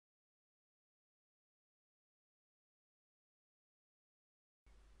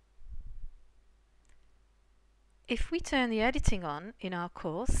If we turn the editing on in our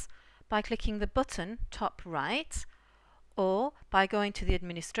course by clicking the button top right, or by going to the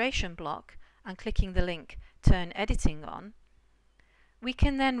administration block and clicking the link Turn Editing On, we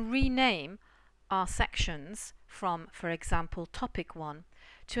can then rename our sections from, for example, Topic 1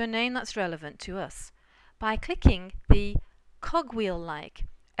 to a name that's relevant to us by clicking the cogwheel-like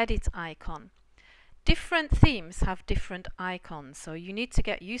edit icon. Different themes have different icons, so you need to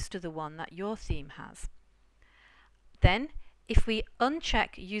get used to the one that your theme has. Then, if we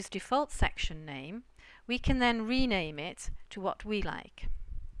uncheck Use Default Section Name, we can then rename it to what we like.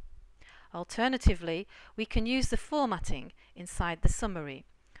 Alternatively, we can use the formatting inside the summary.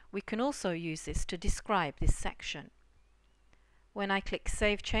 We can also use this to describe this section. When I click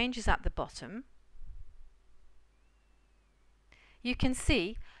Save Changes at the bottom, you can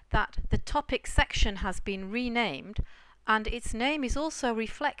see that the topic section has been renamed and its name is also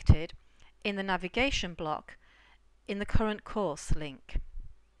reflected in the navigation block in the current course link.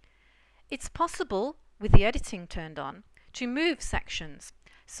 It's possible, with the editing turned on, to move sections.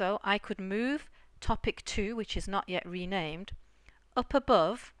 So I could move Topic 2, which is not yet renamed, up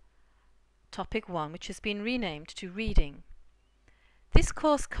above Topic 1, which has been renamed to Reading. This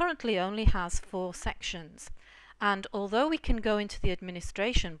course currently only has 4 sections, and although we can go into the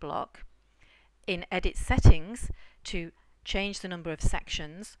administration block in Edit Settings to change the number of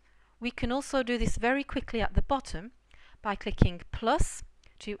sections, we can also do this very quickly at the bottom by clicking plus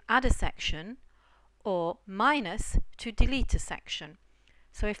to add a section or minus to delete a section.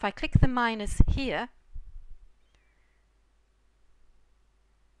 So if I click the minus here,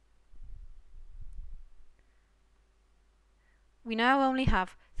 we now only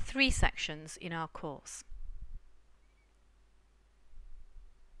have 3 sections in our course.